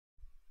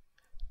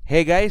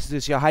Hey guys,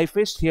 this is your High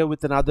Fist here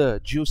with another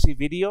juicy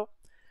video.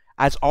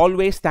 As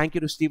always, thank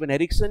you to Steven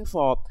Erickson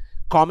for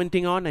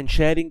commenting on and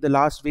sharing the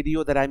last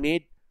video that I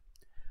made.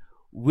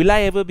 Will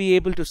I ever be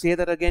able to say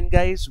that again,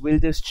 guys? Will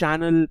this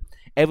channel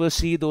ever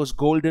see those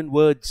golden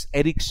words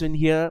Erickson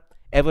here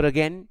ever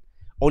again?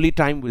 Only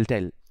time will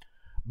tell.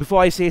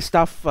 Before I say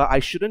stuff I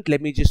shouldn't,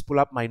 let me just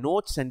pull up my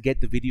notes and get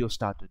the video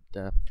started.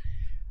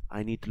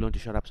 I need to learn to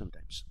shut up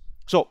sometimes.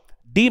 So,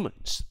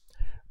 demons.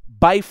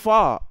 By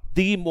far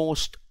the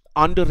most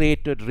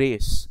underrated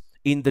race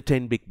in the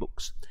 10 big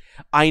books.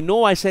 I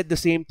know I said the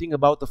same thing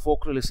about the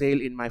Focral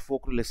Assail in my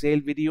Focral Assail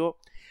video.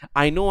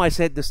 I know I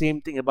said the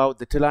same thing about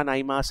the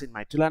Tilanaimas in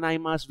my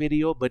Tilanaimas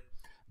video, but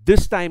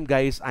this time,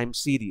 guys, I'm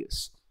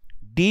serious.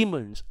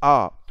 Demons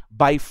are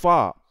by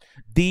far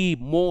the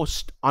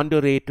most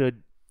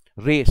underrated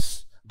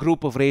race,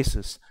 group of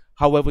races,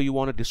 however you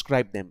want to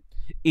describe them,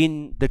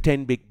 in the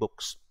 10 big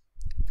books.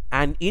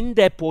 And in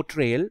their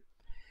portrayal,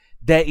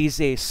 there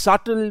is a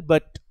subtle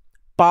but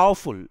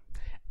powerful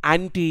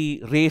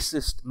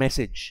anti-racist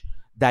message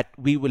that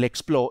we will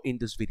explore in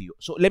this video.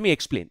 So let me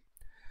explain.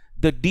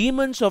 The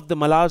demons of the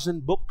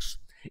Malazan books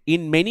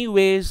in many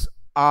ways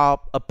are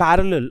a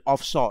parallel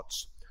of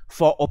sorts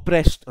for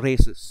oppressed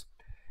races,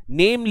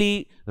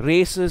 namely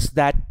races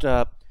that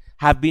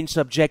have been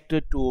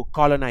subjected to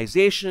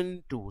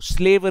colonization, to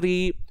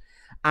slavery,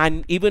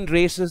 and even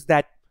races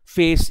that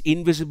face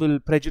invisible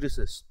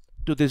prejudices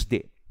to this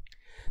day.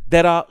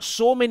 There are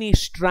so many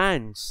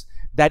strands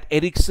that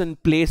Erickson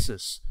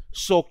places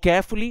so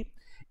carefully,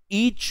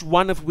 each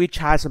one of which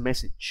has a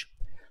message.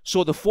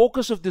 So the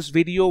focus of this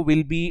video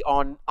will be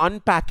on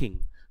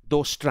unpacking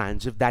those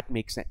strands, if that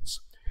makes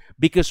sense.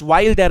 Because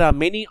while there are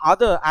many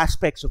other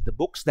aspects of the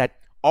books that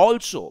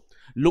also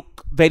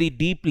look very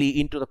deeply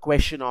into the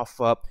question of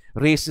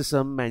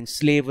racism and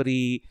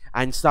slavery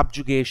and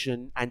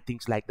subjugation and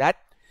things like that,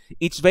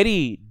 it's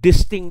very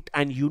distinct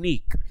and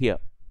unique here.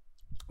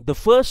 The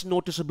first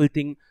noticeable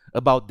thing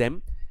about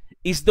them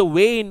is the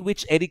way in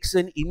which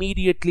Erickson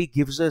immediately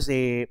gives us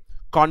a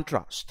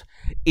contrast.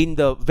 In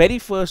the very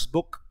first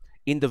book,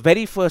 in the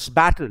very first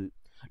battle,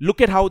 look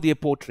at how they are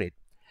portrayed.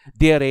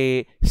 They are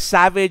a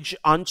savage,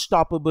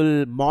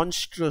 unstoppable,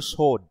 monstrous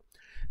horde.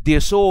 They are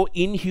so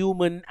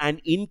inhuman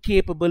and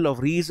incapable of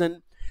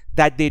reason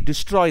that they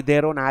destroy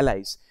their own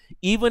allies.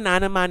 Even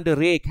Anamander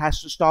Rake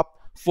has to stop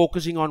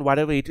focusing on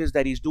whatever it is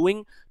that he's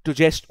doing to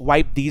just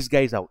wipe these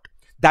guys out.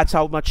 That's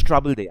how much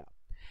trouble they are.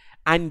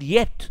 And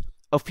yet,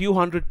 a few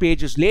hundred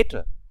pages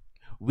later,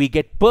 we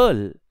get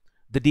Pearl,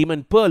 the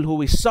demon Pearl,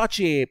 who is such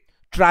a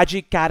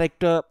tragic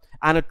character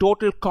and a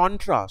total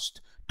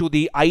contrast to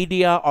the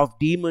idea of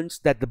demons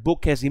that the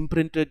book has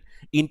imprinted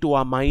into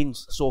our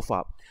minds so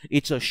far.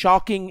 It's a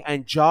shocking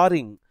and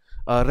jarring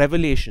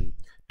revelation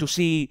to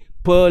see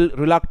Pearl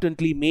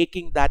reluctantly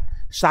making that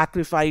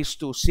sacrifice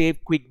to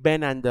save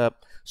Quickben, and the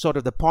sort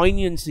of the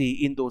poignancy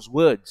in those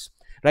words,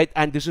 right?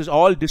 And this is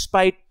all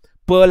despite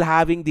Pearl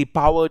having the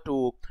power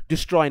to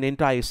destroy an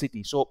entire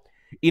city. So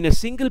in a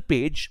single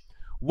page,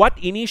 what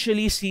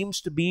initially seems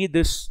to be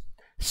this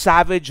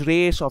savage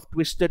race of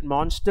twisted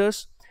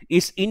monsters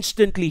is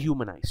instantly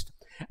humanized.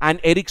 And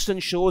Erickson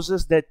shows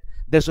us that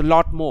there's a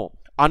lot more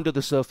under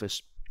the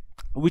surface,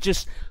 which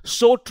is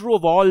so true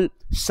of all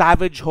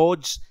savage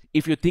hordes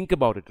if you think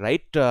about it,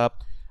 right?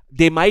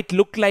 They might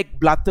look like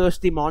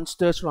bloodthirsty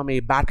monsters from a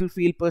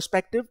battlefield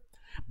perspective,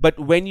 but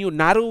when you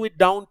narrow it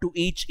down to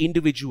each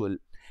individual,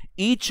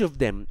 each of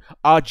them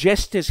are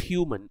just as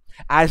human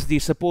as the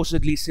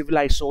supposedly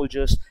civilized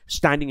soldiers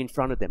standing in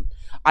front of them.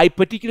 I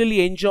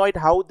particularly enjoyed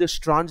how this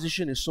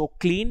transition is so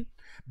clean,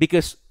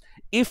 because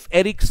if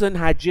Erickson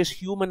had just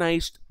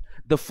humanized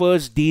the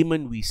first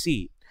demon we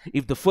see,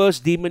 if the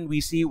first demon we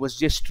see was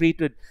just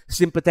treated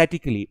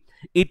sympathetically,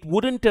 it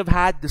wouldn't have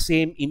had the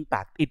same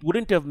impact. It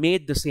wouldn't have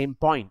made the same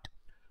point.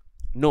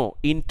 No,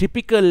 in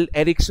typical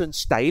Erickson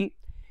style,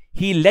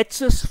 he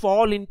lets us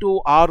fall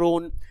into our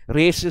own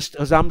racist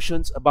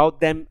assumptions about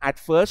them at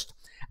first,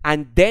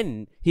 and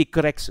then he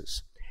corrects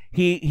us.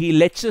 He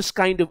lets us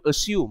kind of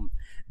assume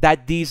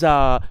that these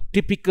are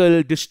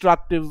typical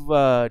destructive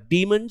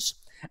demons,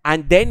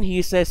 and then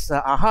he says,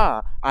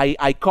 aha,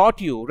 I caught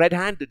you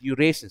red-handed, you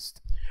racist.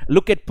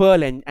 Look at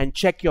Pearl and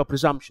check your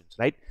presumptions,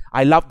 right?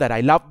 I love that.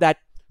 I love that.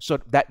 So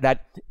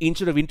that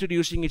instead of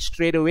introducing it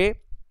straight away,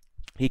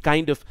 he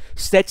kind of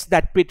sets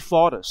that pit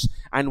for us,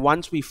 and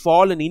once we've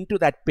fallen into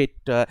that pit,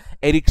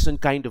 Erickson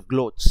kind of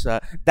gloats.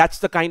 That's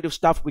the kind of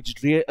stuff which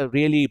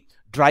really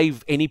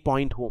drive any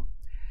point home.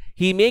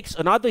 He makes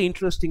another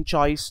interesting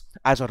choice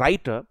as a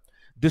writer,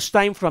 this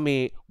time from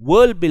a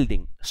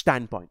world-building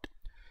standpoint.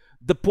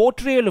 The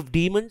portrayal of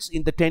demons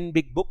in the 10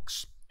 big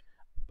books,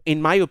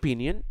 in my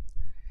opinion,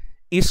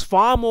 is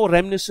far more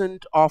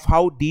reminiscent of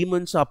how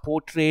demons are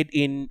portrayed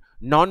in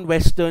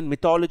non-Western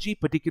mythology,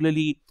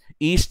 particularly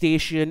East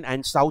Asian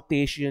and South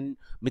Asian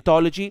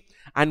mythology.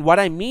 And what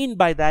I mean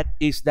by that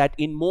is that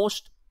in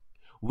most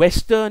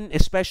Western,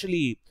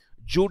 especially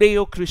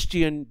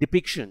Judeo-Christian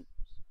depiction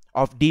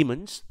of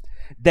demons,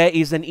 there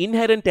is an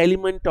inherent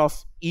element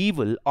of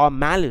evil or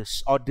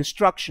malice or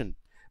destruction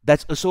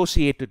that's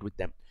associated with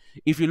them.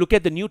 If you look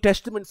at the New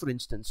Testament, for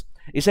instance,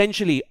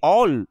 essentially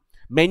all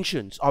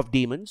mentions of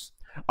demons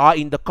are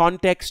in the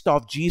context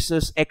of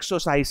Jesus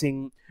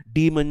exorcising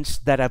demons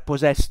that have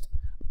possessed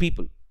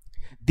people.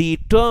 The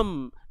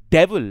term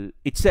devil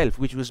itself,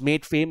 which was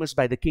made famous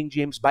by the King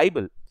James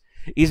Bible,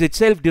 is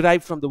itself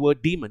derived from the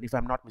word demon, if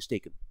I'm not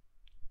mistaken.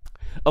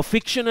 A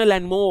fictional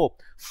and more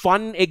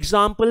fun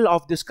example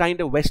of this kind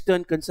of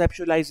Western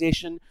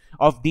conceptualization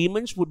of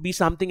demons would be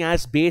something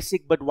as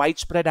basic but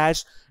widespread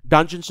as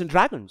Dungeons and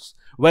Dragons,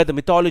 where the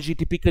mythology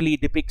typically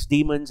depicts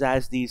demons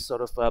as these sort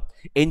of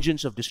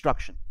engines of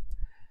destruction.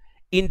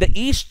 In the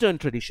Eastern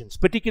traditions,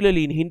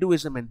 particularly in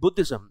Hinduism and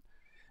Buddhism,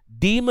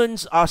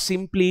 demons are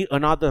simply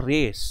another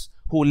race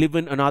who live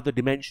in another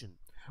dimension,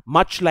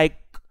 much like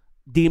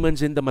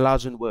demons in the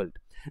Malazan world.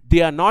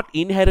 They are not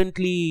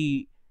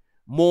inherently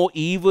more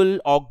evil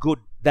or good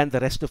than the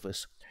rest of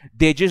us.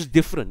 They're just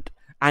different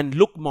and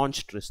look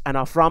monstrous and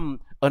are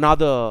from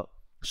another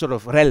sort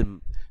of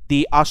realm.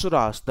 The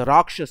Asuras, the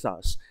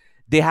Rakshasas,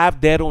 they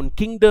have their own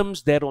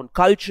kingdoms, their own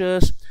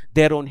cultures,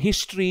 their own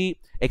history,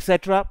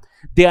 etc.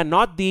 They are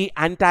not the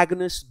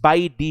antagonists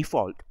by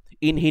default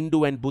in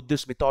Hindu and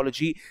Buddhist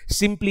mythology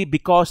simply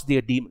because they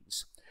are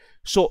demons.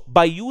 So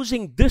by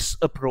using this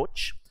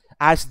approach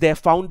as their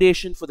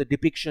foundation for the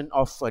depiction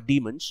of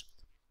demons,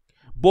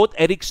 both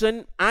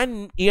Erikson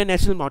and Ian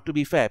Esselmott, to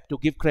be fair, to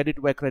give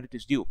credit where credit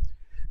is due,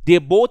 they're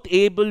both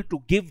able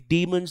to give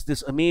demons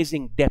this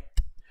amazing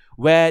depth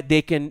where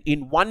they can,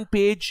 in one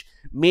page,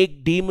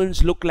 make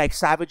demons look like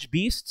savage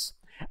beasts,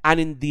 and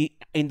in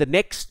the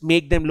next,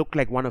 make them look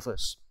like one of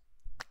us.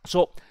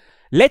 So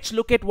let's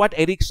look at what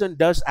Erikson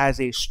does as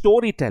a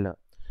storyteller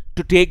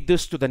to take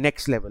this to the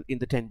next level in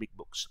the 10 Big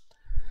Books.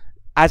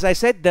 As I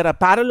said, there are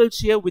parallels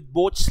here with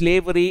both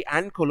slavery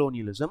and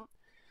colonialism.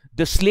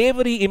 The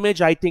slavery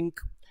image, I think,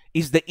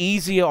 is the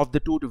easier of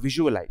the two to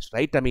visualize,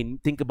 right? I mean,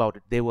 think about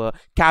it. They were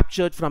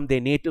captured from their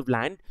native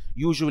land,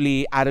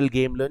 usually Arel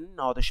Gamelin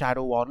or the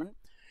Shadow Warren,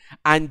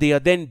 and they are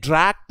then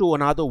dragged to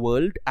another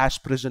world as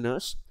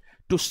prisoners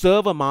to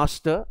serve a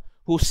master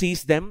who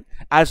sees them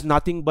as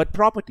nothing but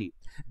property.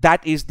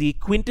 That is the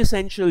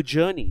quintessential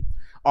journey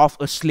of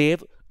a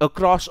slave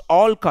across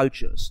all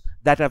cultures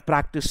that have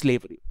practiced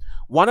slavery.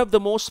 One of the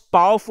most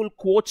powerful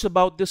quotes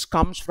about this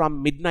comes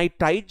from Midnight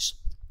Tides,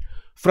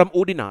 from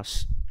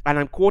Odinas, and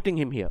I'm quoting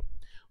him here.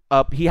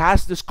 He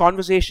has this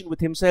conversation with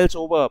himself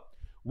over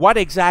what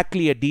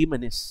exactly a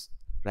demon is,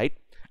 right?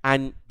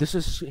 And this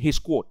is his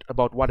quote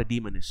about what a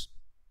demon is.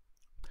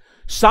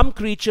 Some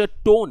creature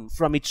torn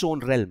from its own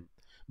realm,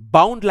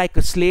 bound like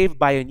a slave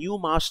by a new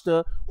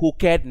master who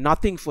cared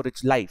nothing for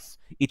its life,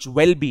 its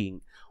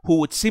well-being, who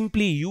would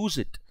simply use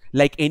it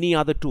like any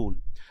other tool,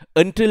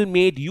 until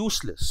made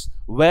useless,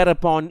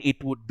 whereupon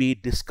it would be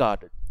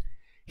discarded.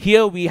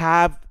 Here we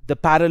have the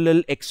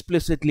parallel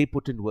explicitly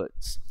put in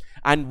words.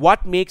 And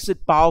what makes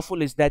it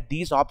powerful is that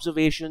these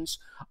observations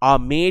are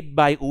made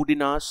by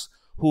Odinas,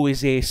 who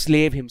is a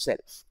slave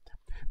himself.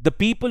 The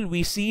people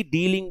we see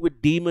dealing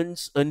with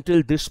demons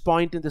until this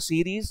point in the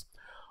series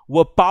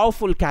were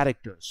powerful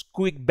characters.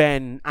 Quig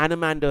Ben,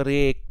 Anamander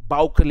Rake,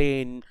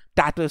 Baukalane,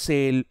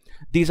 Tattersail.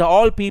 These are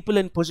all people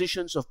in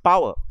positions of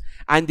power,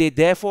 and they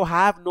therefore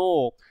have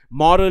no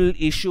moral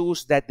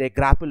issues that they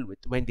grapple with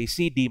when they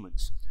see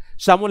demons.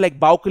 Someone like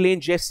Baukalane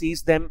just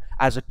sees them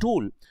as a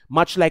tool,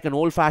 much like an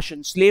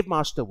old-fashioned slave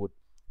master would.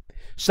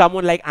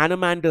 Someone like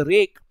Anamander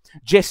Rake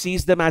just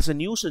sees them as a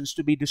nuisance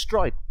to be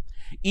destroyed.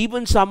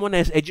 Even someone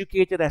as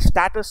educated as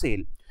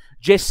Tattersail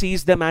just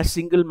sees them as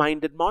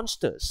single-minded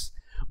monsters.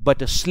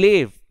 But a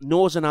slave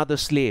knows another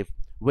slave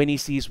when he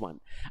sees one.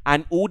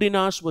 And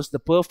Odinas was the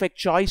perfect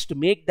choice to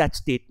make that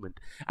statement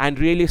and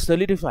really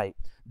solidify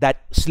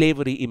that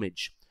slavery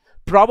image.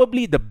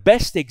 Probably the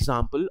best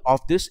example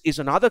of this is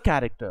another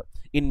character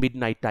in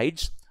Midnight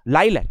Tides,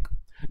 Lilac,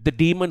 the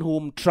demon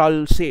whom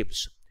Trull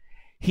saves.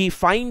 He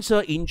finds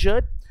her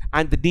injured,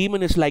 and the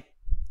demon is like,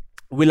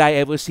 will I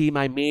ever see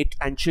my mate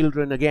and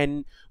children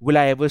again? Will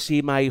I ever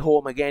see my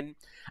home again?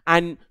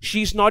 And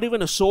she's not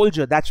even a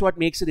soldier. That's what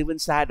makes it even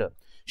sadder.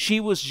 She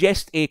was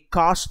just a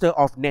caster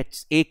of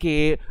nets,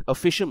 aka a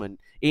fisherman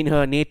in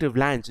her native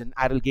lands in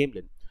Arel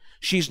Gamelin.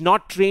 She's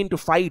not trained to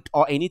fight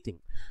or anything.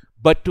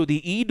 But to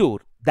the Edur,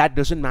 that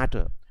doesn't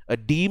matter. A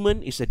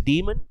demon is a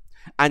demon,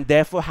 and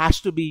therefore has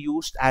to be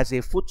used as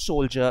a foot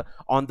soldier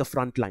on the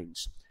front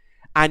lines.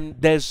 And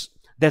there's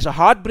a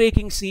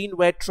heartbreaking scene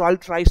where Trull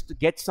tries to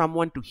get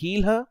someone to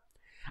heal her,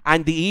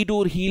 and the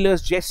Edur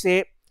healers just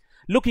say,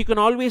 look, you can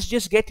always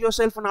just get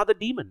yourself another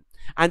demon.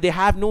 And they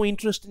have no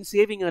interest in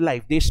saving her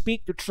life. They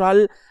speak to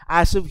Trull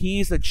as if he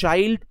is a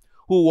child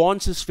who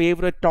wants his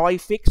favorite toy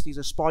fixed. He's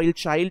a spoiled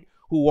child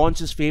who wants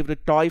his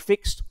favorite toy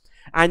fixed.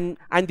 And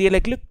they're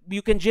like, look,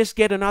 you can just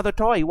get another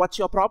toy. What's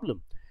your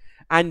problem?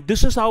 And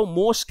this is how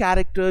most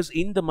characters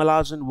in the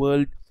Malazan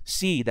world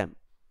see them.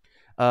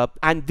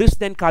 And this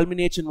then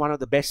culminates in one of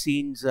the best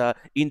scenes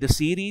in the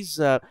series,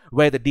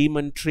 where the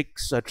demon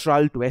tricks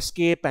Trull to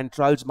escape, and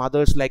Trull's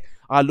mother's like,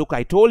 look,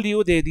 I told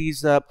you, they're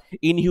these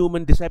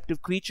inhuman,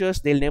 deceptive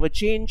creatures, they'll never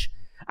change.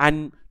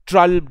 And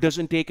Trull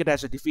doesn't take it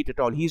as a defeat at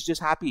all. He's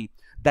just happy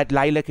that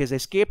Lilac has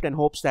escaped and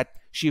hopes that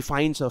she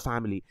finds her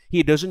family.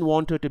 He doesn't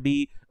want her to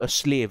be a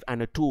slave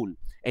and a tool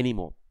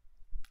anymore.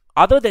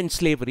 Other than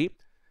slavery,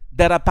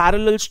 there are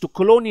parallels to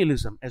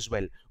colonialism as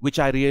well, which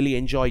I really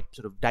enjoyed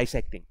sort of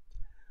dissecting.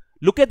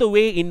 Look at the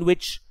way in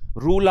which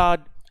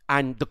Roulard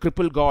and the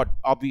Cripple God,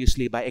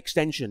 obviously by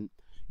extension,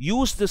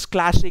 use this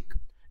classic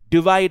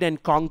divide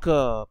and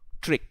conquer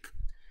trick.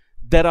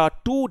 There are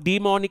two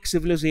demonic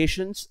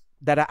civilizations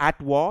that are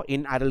at war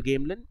in Adel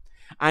Gamelin,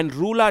 and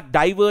Roulard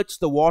diverts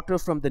the water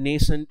from the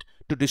nascent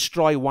to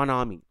destroy one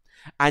army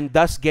and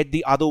thus get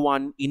the other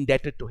one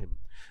indebted to him.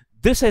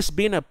 This has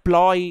been a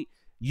ploy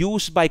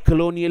used by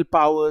colonial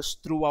powers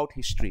throughout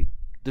history,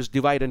 this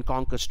divide and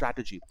conquer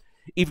strategy.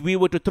 If we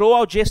were to throw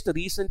out just a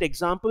recent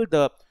example,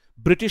 the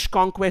British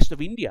conquest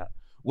of India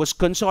was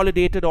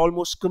consolidated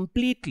almost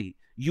completely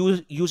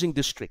using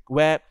this trick,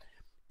 where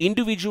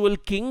individual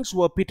kings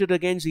were pitted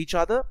against each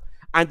other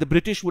and the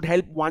British would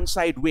help one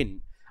side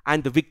win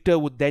and the victor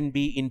would then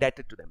be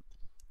indebted to them.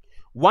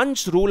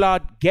 Once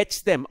Roulard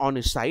gets them on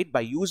his side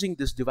by using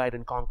this divide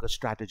and conquer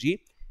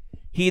strategy,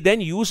 he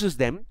then uses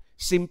them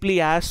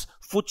simply as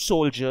foot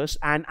soldiers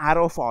and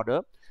arrow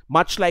fodder,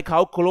 much like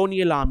how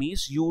colonial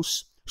armies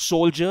use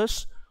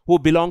soldiers who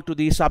belong to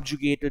the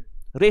subjugated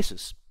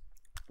races.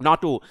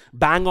 Not to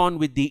bang on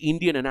with the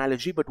Indian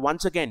analogy, but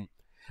once again,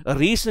 a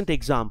recent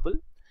example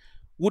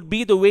would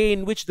be the way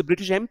in which the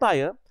British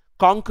Empire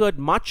conquered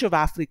much of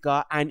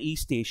Africa and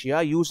East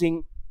Asia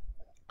using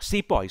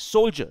sepoys,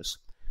 soldiers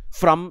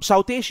from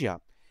South Asia,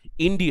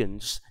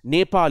 Indians,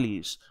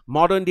 Nepalis,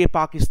 modern-day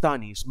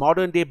Pakistanis,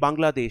 modern-day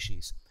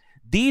Bangladeshis.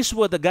 These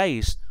were the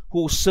guys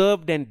who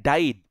served and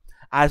died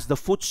as the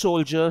foot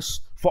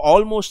soldiers for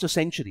almost a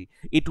century.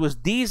 It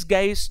was these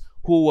guys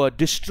who were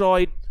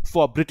destroyed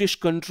for British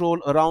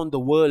control around the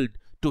world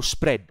to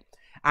spread.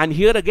 And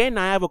here again,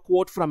 I have a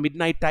quote from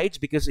Midnight Tides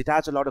because it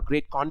has a lot of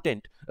great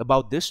content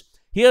about this.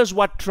 Here's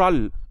what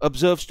Trull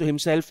observes to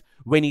himself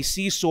when he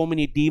sees so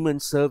many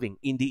demons serving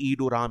in the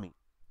Idur army.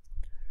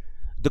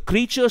 The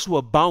creatures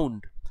were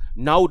bound,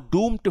 now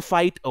doomed to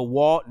fight a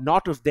war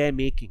not of their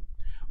making,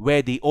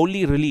 where the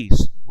only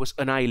release was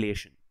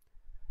annihilation.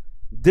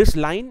 This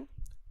line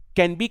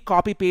can be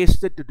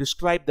copy-pasted to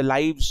describe the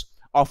lives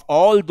of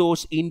all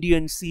those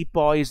Indian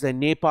sepoys and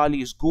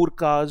Nepalis,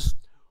 Gurkhas,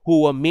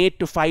 who were made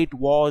to fight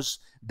wars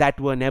that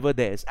were never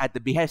theirs at the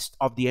behest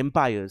of the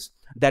empires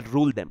that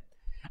ruled them,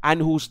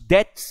 and whose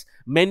deaths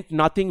meant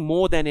nothing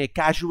more than a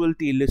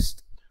casualty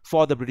list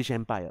for the British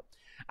Empire.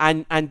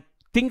 And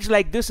things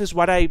like this is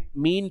what I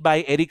mean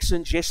by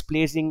Erikson just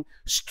placing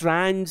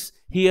strands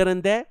here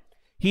and there.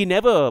 He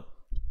never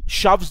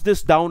shoves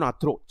this down our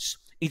throats.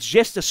 It's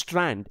just a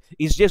strand.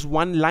 It's just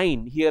one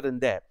line here and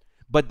there.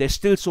 But there's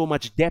still so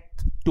much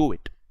depth to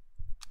it.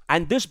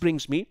 And this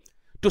brings me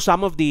to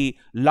some of the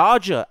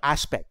larger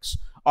aspects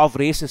of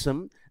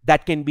racism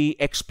that can be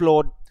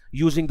explored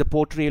using the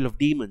portrayal of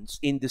demons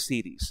in this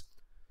series.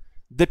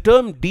 The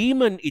term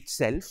demon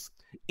itself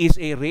is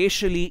a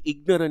racially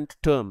ignorant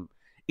term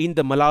in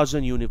the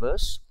Malazan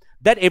universe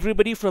that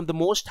everybody from the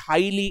most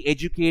highly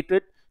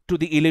educated to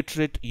the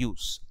illiterate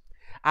use.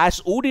 As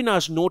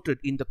Udinas noted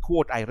in the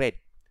quote I read,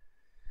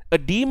 a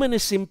demon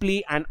is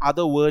simply an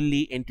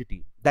otherworldly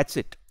entity. That's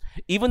it.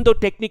 Even though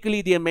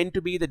technically they are meant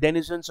to be the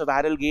denizens of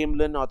Adel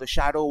Gamelin or the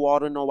Shadow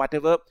Warren or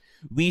whatever,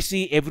 we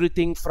see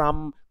everything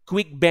from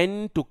Quick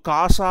Ben to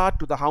Kasa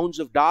to the Hounds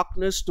of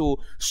Darkness to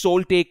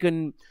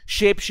soul-taken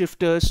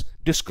shapeshifters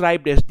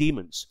described as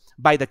demons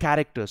by the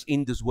characters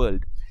in this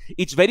world.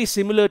 It's very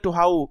similar to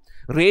how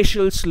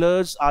racial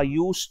slurs are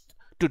used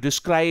to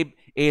describe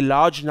a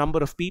large number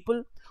of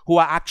people who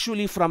are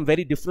actually from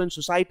very different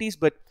societies,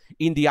 but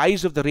in the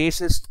eyes of the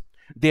racist,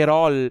 they're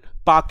all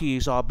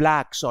Pakis or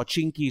blacks or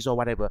Chinkies or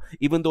whatever,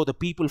 even though the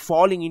people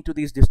falling into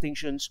these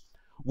distinctions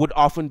would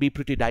often be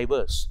pretty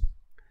diverse.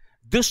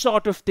 This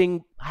sort of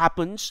thing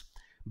happens,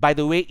 by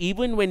the way,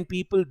 even when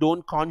people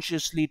don't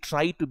consciously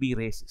try to be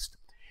racist.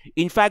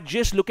 In fact,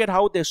 just look at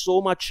how there's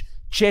so much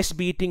chest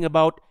beating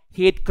about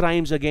hate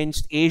crimes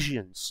against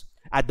Asians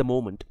at the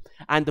moment,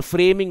 and the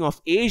framing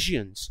of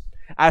Asians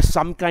as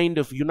some kind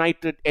of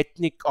united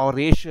ethnic or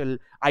racial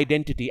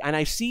identity. And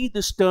I see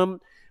this term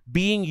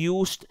being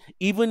used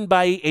even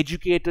by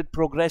educated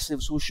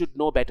progressives who should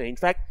know better. In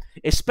fact,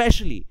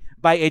 especially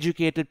by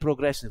educated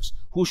progressives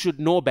who should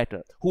know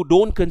better, who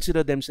don't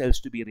consider themselves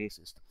to be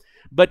racist.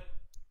 But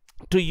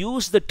to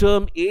use the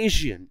term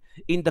Asian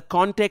in the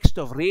context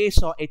of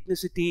race or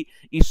ethnicity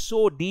is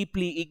so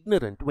deeply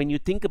ignorant when you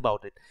think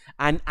about it.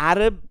 An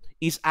Arab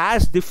is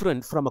as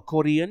different from a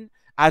Korean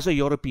as a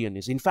European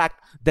is. In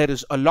fact, there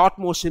is a lot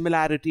more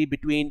similarity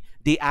between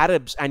the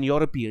Arabs and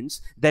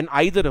Europeans than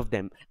either of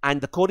them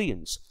and the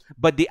Koreans.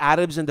 But the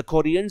Arabs and the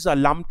Koreans are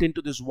lumped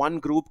into this one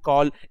group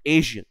called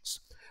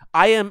Asians.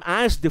 I am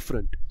as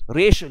different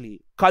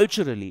racially,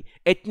 culturally,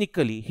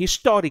 ethnically,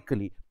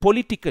 historically,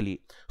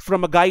 politically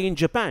from a guy in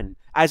Japan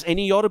as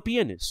any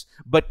European is.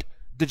 But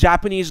the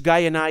Japanese guy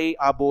and I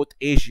are both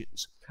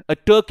Asians. A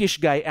Turkish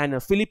guy and a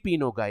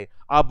Filipino guy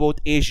are both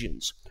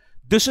Asians.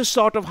 This is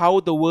sort of how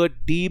the word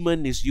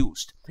demon is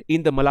used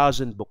in the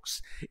Malazan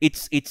books.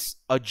 It's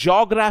a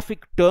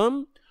geographic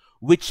term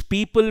which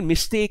people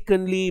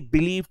mistakenly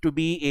believe to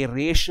be a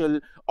racial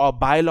or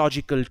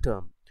biological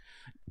term.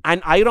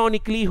 And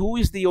ironically, who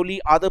is the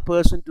only other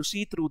person to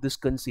see through this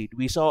conceit?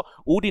 We saw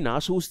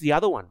Udinas. Who's the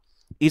other one?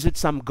 Is it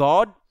some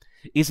god?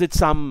 Is it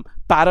some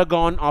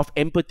paragon of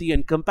empathy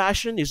and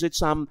compassion? Is it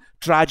some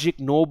tragic,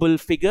 noble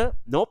figure?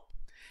 Nope.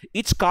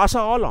 It's Kasa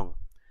all along.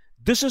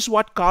 This is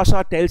what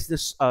Kasa tells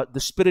this, the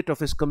spirit of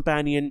his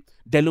companion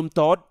Delum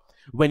Thod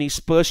when he's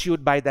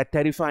pursued by that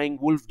terrifying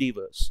wolf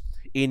devas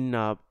in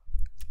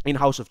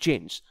House of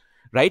Chains.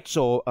 Right?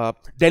 So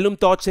Delum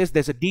Thod says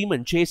there's a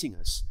demon chasing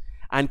us.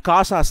 And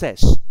Kasa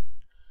says,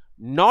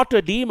 not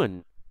a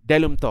demon,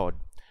 Delum Thod.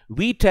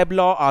 We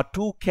Teblaw are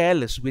too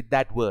careless with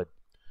that word.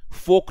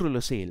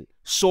 Folklore,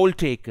 soul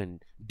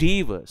taken,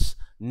 devas,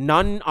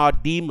 none are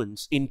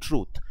demons in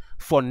truth.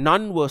 For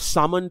none were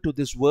summoned to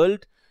this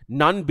world,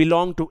 none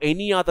belong to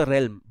any other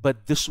realm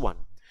but this one.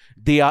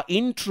 They are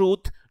in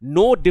truth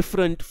no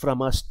different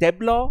from us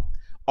Teblaw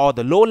or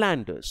the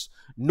lowlanders,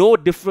 no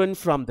different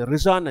from the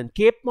Rizan and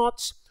Cape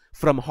Moths,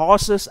 from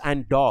horses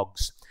and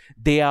dogs.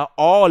 They are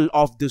all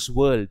of this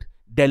world,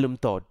 Delum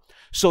Thod.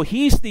 So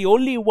he's the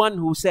only one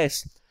who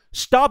says,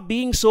 stop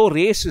being so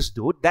racist,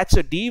 dude. That's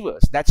a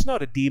devas. That's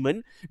not a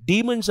demon.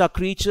 Demons are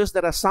creatures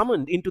that are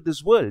summoned into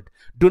this world.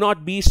 Do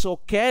not be so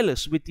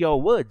careless with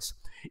your words.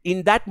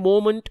 In that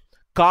moment,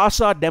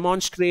 Kasa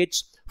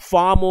demonstrates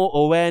far more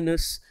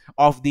awareness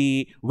of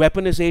the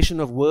weaponization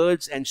of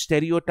words and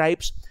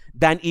stereotypes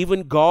than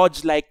even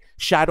gods like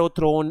Shadow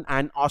Throne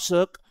and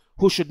Osirk,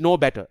 who should know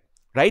better,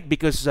 right?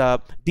 Because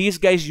these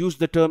guys use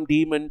the term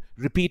demon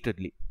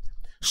repeatedly.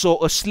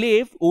 So a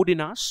slave,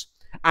 Udinas,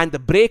 and the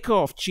breaker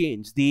of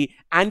chains, the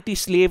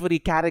anti-slavery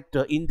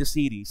character in the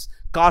series,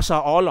 Kasa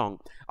all along,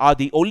 are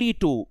the only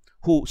two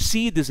who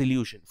see this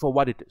illusion for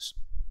what it is,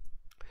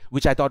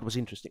 which I thought was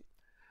interesting.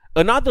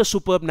 Another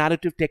superb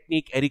narrative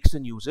technique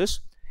Erikson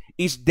uses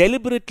is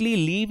deliberately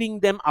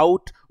leaving them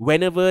out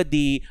whenever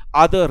the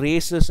other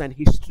races and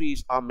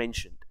histories are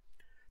mentioned.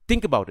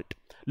 Think about it.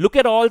 Look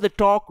at all the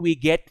talk we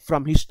get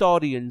from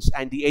historians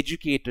and the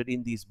educated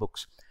in these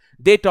books.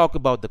 They talk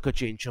about the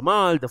Kachen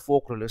Chamal, the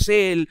Folklore,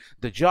 the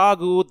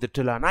Jagut, the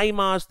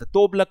Tilanaimas, the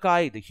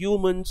Toblakai, the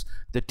humans,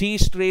 the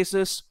Teast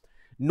races.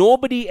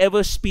 Nobody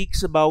ever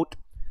speaks about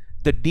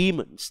the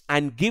demons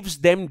and gives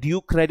them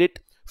due credit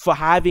for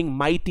having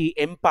mighty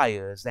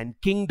empires and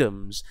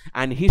kingdoms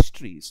and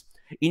histories.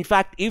 In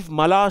fact, if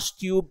Malaz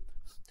Tube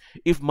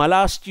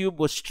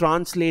was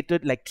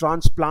transplanted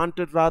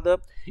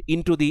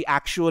into the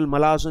actual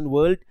Malazan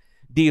world,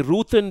 the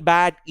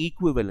Ruthenbad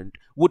equivalent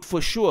would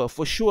for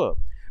sure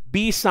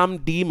be some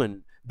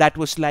demon that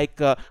was like,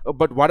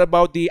 but what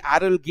about the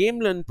Aral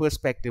Gamelin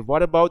perspective?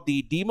 What about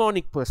the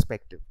demonic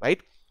perspective, right?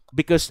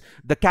 Because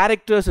the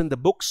characters in the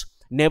books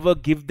never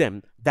give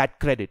them that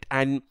credit,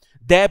 and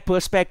their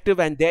perspective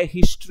and their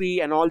history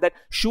and all that,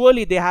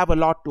 surely they have a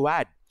lot to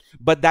add,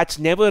 but that's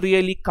never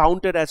really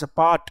counted as a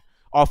part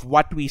of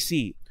what we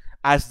see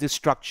as this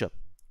structure.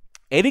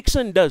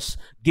 Erikson does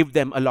give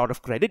them a lot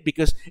of credit,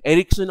 because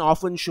Erikson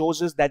often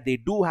shows us that they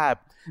do have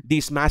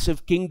these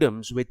massive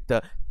kingdoms with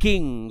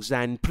kings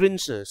and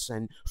princes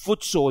and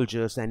foot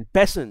soldiers and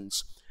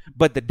peasants.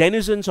 But the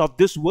denizens of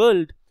this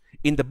world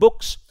in the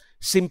books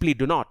simply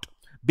do not,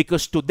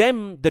 because to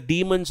them the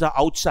demons are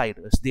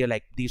outsiders. They're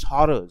like these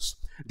horrors.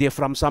 They're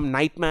from some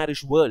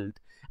nightmarish world,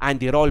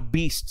 and they're all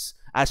beasts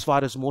as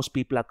far as most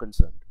people are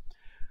concerned.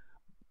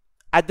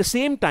 At the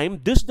same time,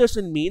 this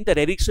doesn't mean that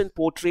Erikson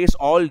portrays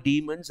all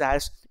demons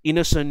as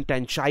innocent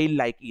and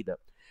childlike either.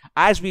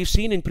 As we've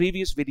seen in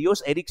previous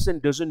videos, Erikson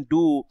doesn't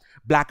do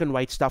black and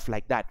white stuff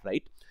like that,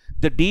 right?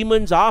 The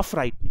demons are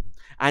frightening,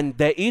 and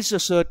there is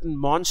a certain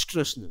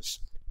monstrousness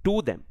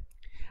to them.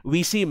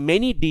 We see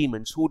many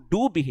demons who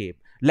do behave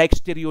like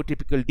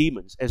stereotypical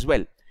demons as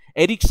well.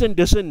 Erikson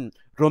doesn't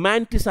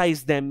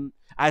romanticize them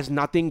as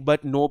nothing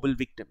but noble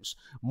victims.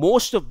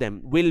 Most of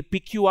them will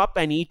pick you up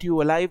and eat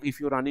you alive if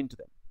you run into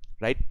them,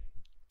 right?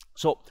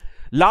 So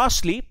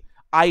lastly,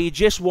 I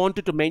just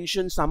wanted to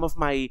mention some of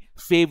my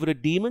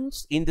favorite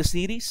demons in the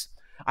series.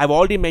 I've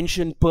already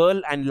mentioned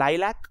Pearl and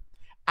Lilac.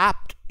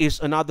 Apt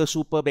is another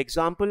superb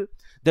example.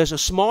 There's a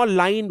small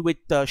line with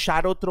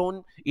Shadow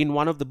Throne in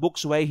one of the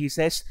books where he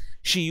says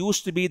she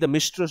used to be the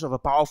mistress of a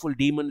powerful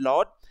demon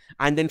lord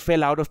and then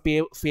fell out of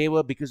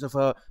favor because of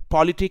her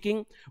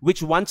politicking,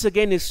 which once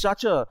again is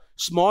such a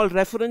small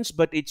reference,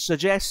 but it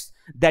suggests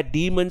that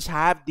demons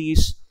have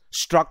these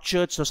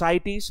structured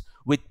societies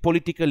with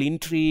political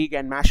intrigue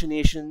and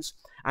machinations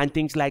and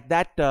things like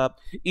that.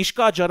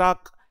 Ishka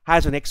Jarak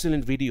has an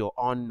excellent video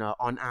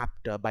on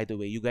Apt, by the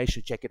way. You guys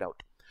should check it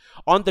out.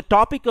 On the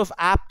topic of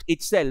Apt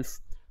itself,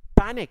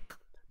 Panic,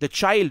 the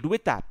child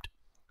with Apt,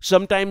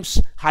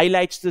 sometimes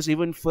highlights this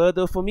even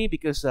further for me,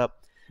 because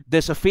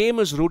there's a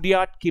famous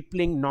Rudyard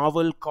Kipling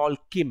novel called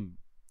Kim,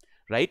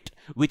 right,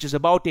 which is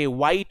about a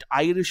white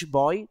Irish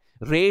boy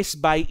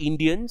raised by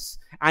Indians,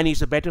 and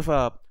he's a bit of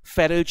a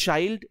feral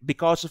child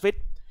because of it.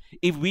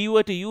 If we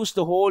were to use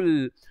the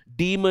whole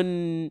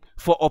demon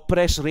for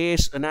oppressed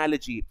race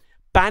analogy,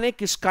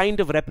 panic is kind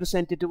of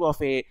representative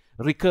of a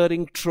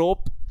recurring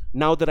trope,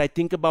 now that I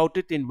think about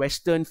it, in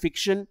Western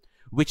fiction,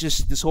 which is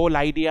this whole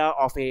idea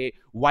of a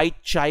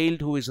white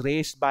child who is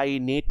raised by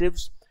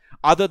natives.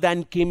 Other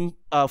than Kim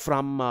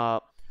from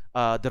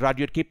the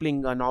Rudyard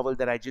Kipling novel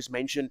that I just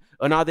mentioned,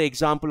 another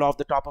example off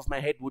the top of my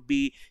head would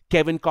be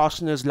Kevin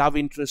Costner's love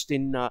interest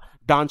in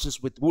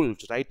Dances with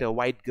Wolves, right? A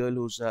white girl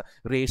who's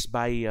raised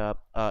by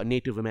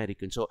Native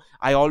Americans. So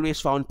I always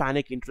found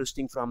panic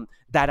interesting from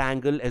that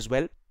angle as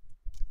well.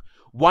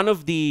 One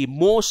of the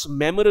most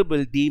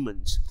memorable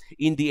demons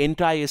in the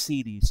entire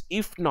series,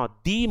 if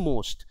not the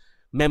most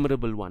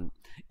memorable one,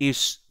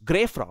 is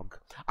Grey Frog.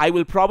 I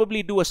will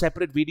probably do a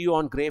separate video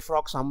on Grey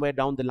Frog somewhere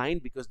down the line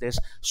because there's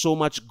so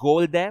much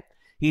gold there.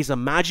 He's a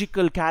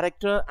magical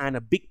character and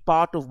a big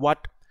part of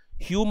what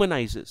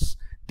humanizes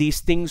these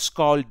things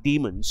called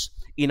demons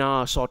in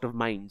our sort of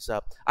minds.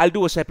 I'll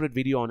do a separate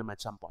video on him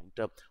at some point.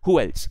 Who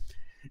else?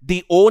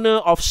 The owner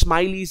of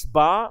Smiley's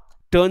Bar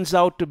turns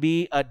out to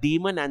be a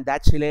demon, and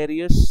that's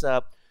hilarious.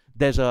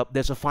 There's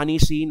a funny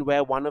scene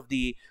where one of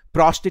the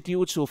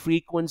prostitutes who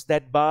frequents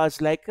that bar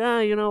is like,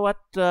 you know what?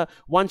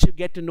 Once you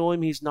get to know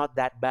him, he's not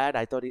that bad.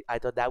 I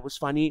thought that was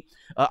funny.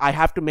 I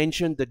have to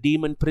mention the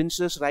demon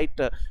princess, right?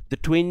 The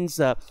twins,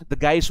 the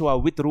guys who are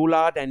with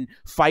Roulard and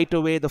fight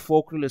away the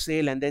folklore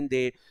sale, and then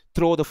they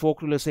throw the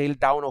folklore sale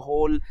down a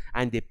hole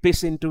and they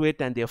piss into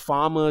it, and they're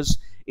farmers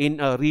in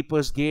a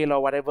reaper's gale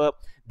or whatever.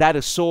 That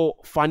is so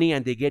funny,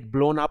 and they get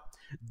blown up.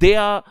 They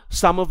are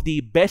some of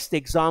the best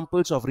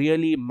examples of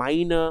really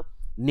minor,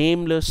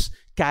 nameless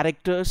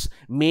characters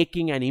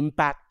making an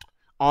impact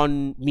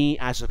on me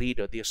as a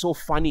reader. They are so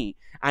funny,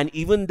 and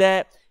even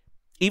there,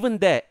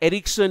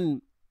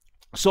 Erikson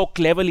so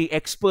cleverly,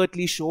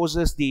 expertly shows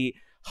us the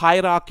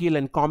hierarchical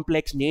and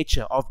complex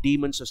nature of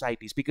demon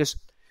societies, because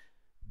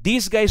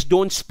these guys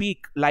don't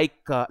speak like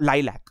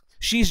Lilac.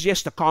 She's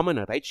just a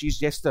commoner, right? She's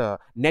just a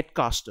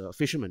netcaster, a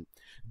fisherman.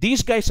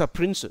 These guys are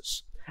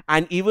princes.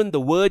 And even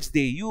the words they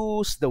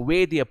use, the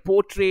way they are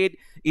portrayed,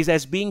 is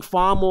as being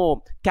far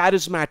more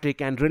charismatic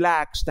and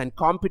relaxed and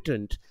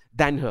competent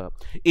than her.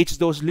 It's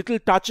those little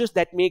touches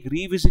that make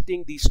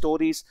revisiting these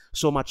stories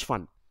so much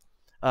fun.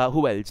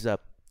 Who else?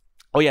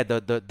 Oh yeah,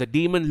 the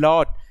demon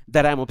lord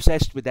that I'm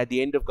obsessed with at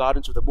the end of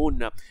Gardens of the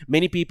Moon.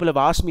 Many people have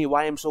asked me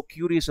why I'm so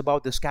curious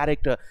about this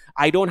character.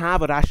 I don't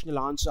have a rational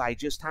answer. I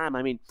just am.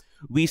 I mean,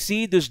 we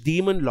see this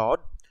demon lord,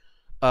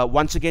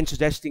 once again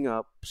suggesting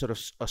a sort of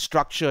a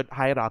structured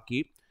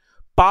hierarchy,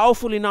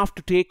 powerful enough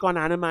to take on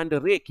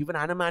Anomander Rake. Even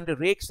Anomander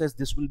Rake says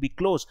this will be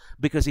close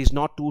because he's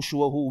not too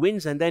sure who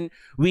wins. And then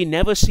we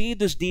never see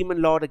this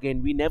demon lord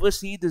again. We never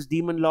see this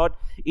demon lord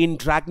in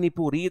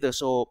Dragnipur either.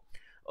 So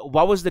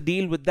what was the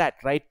deal with that,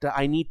 right?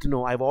 I need to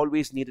know. I've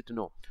always needed to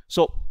know.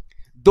 So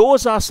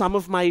those are some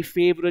of my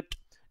favorite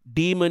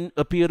demon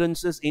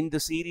appearances in the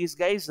series,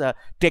 guys.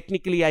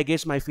 Technically, I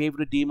guess my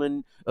favorite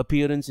demon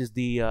appearance is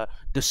the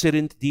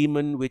Sirinth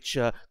demon, which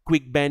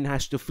Quick Ben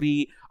has to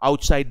free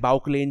outside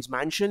Baukalane's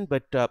mansion.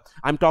 But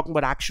I'm talking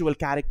about actual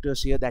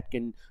characters here that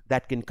can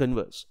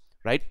converse,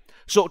 right?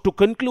 So to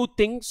conclude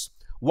things,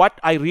 what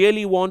I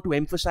really want to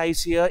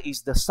emphasize here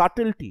is the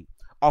subtlety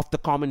of the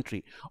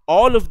commentary.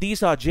 All of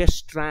these are just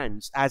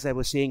strands, as I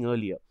was saying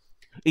earlier.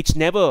 It's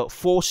never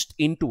forced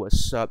into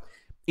us.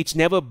 It's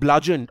never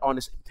bludgeoned on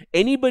us.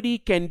 Anybody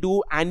can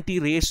do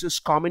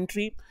anti-racist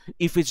commentary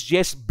if it's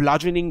just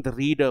bludgeoning the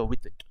reader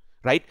with it,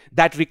 right?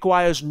 That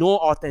requires no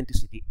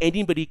authenticity.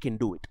 Anybody can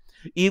do it.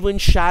 Even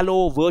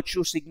shallow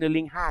virtue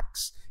signaling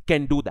hacks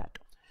can do that.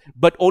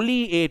 But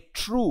only a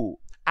true,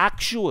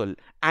 actual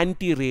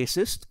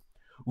anti-racist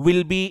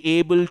will be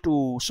able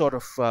to sort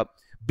of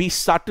be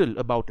subtle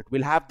about it.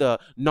 Will have the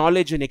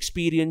knowledge and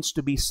experience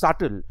to be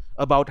subtle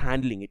about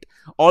handling it.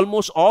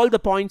 Almost all the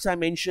points I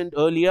mentioned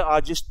earlier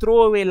are just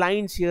throwaway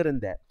lines here and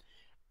there.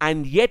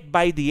 And yet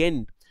by the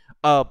end,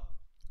 a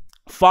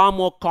far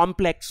more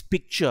complex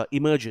picture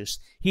emerges.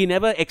 He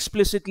never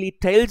explicitly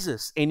tells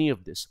us any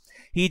of this.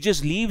 He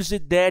just leaves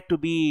it there to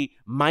be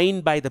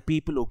mined by the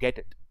people who get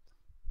it.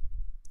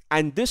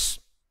 And this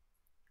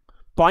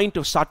point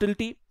of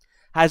subtlety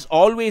has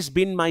always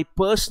been my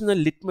personal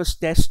litmus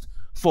test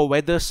for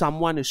whether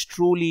someone is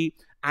truly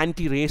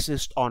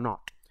anti-racist or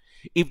not.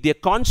 If they're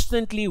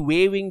constantly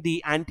waving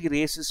the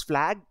anti-racist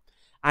flag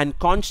and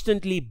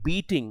constantly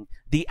beating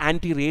the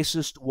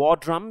anti-racist war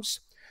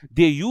drums,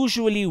 they're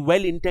usually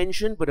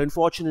well-intentioned but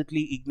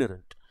unfortunately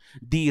ignorant.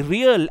 The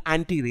real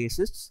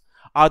anti-racists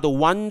are the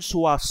ones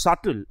who are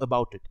subtle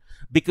about it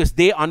because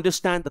they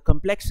understand the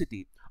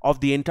complexity of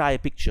the entire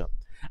picture.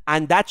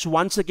 And that's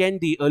once again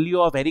the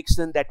allure of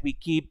Erikson that we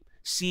keep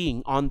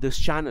seeing on this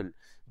channel.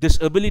 This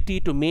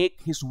ability to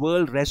make his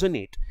world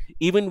resonate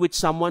even with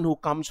someone who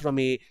comes from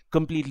a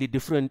completely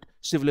different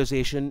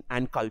civilization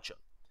and culture.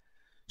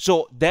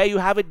 So there you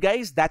have it,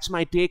 guys. That's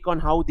my take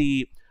on how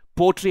the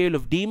portrayal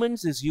of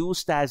demons is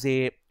used as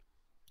a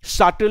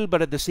subtle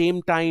but at the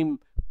same time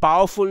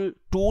powerful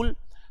tool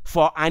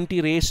for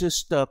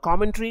anti-racist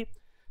commentary.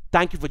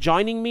 Thank you for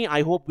joining me.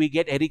 I hope we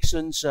get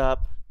Erikson's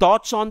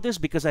thoughts on this,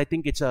 because I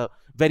think it's a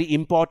very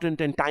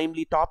important and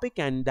timely topic,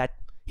 and that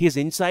his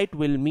insight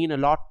will mean a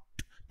lot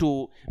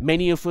to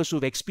many of us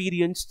who've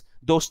experienced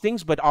those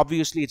things. But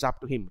obviously it's up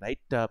to him,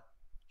 right?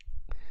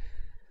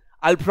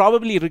 I'll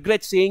probably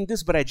regret saying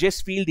this, but I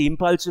just feel the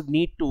impulsive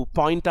need to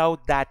point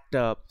out that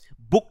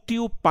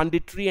booktube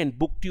punditry and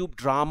booktube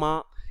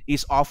drama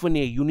is often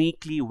a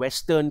uniquely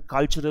Western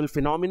cultural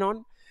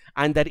phenomenon,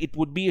 and that it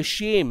would be a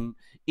shame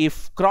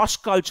if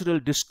cross-cultural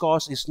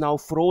discourse is now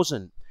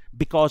frozen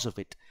because of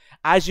it.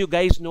 As you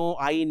guys know,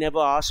 I never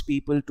ask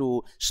people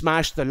to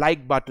smash the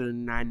like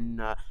button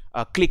and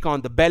click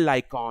on the bell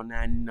icon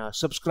and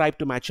subscribe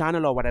to my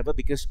channel or whatever,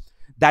 because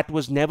that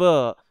was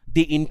never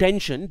the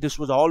intention. This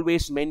was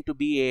always meant to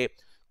be a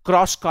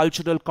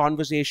cross-cultural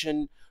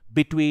conversation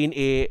between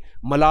a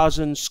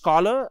Malazan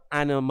scholar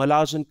and a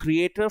Malazan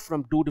creator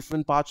from two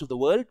different parts of the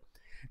world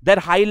that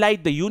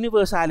highlight the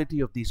universality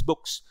of these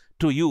books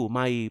to you,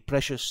 my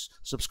precious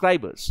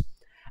subscribers.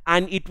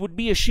 And it would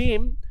be a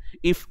shame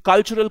if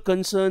cultural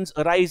concerns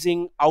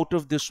arising out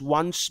of this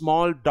one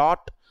small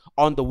dot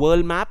on the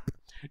world map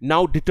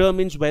now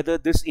determines whether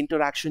this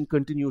interaction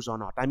continues or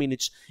not. I mean,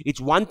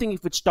 it's one thing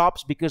if it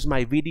stops because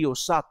my videos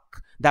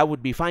suck, that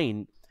would be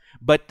fine.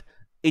 But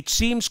it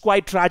seems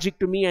quite tragic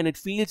to me, and it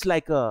feels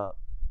like a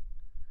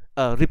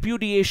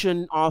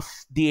repudiation of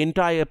the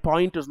entire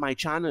point of my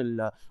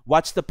channel.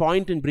 What's the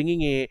point in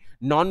bringing a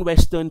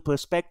non-Western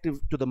perspective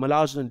to the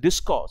Malazan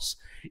discourse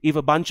if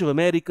a bunch of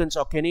Americans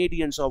or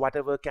Canadians or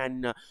whatever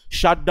can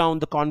shut down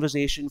the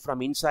conversation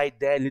from inside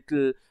their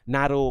little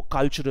narrow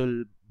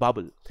cultural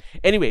bubble?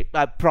 Anyway,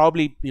 I've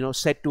probably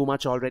said too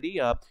much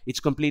already. It's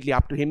completely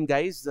up to him,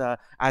 guys.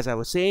 As I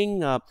was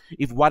saying,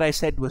 if what I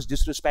said was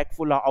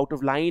disrespectful or out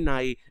of line,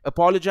 I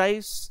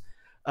apologize.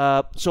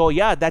 So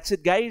yeah, that's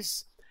it,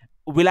 guys.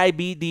 Will I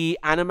be the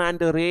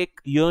Anamander Rake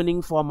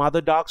yearning for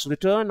Mother Dark's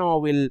return,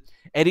 or will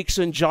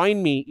Erikson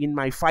join me in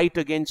my fight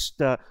against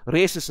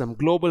racism,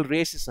 global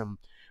racism,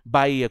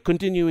 by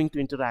continuing to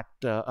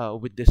interact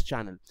with this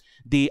channel?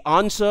 The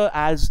answer,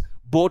 as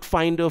Boat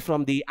Finder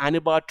from the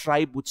Anibar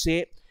tribe would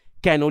say,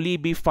 can only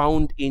be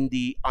found in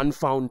the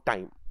unfound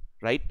time,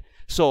 right?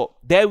 So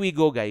there we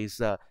go,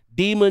 guys.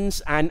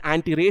 Demons and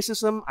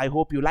anti-racism. I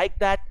hope you like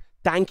that.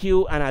 Thank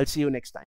you, and I'll see you next time.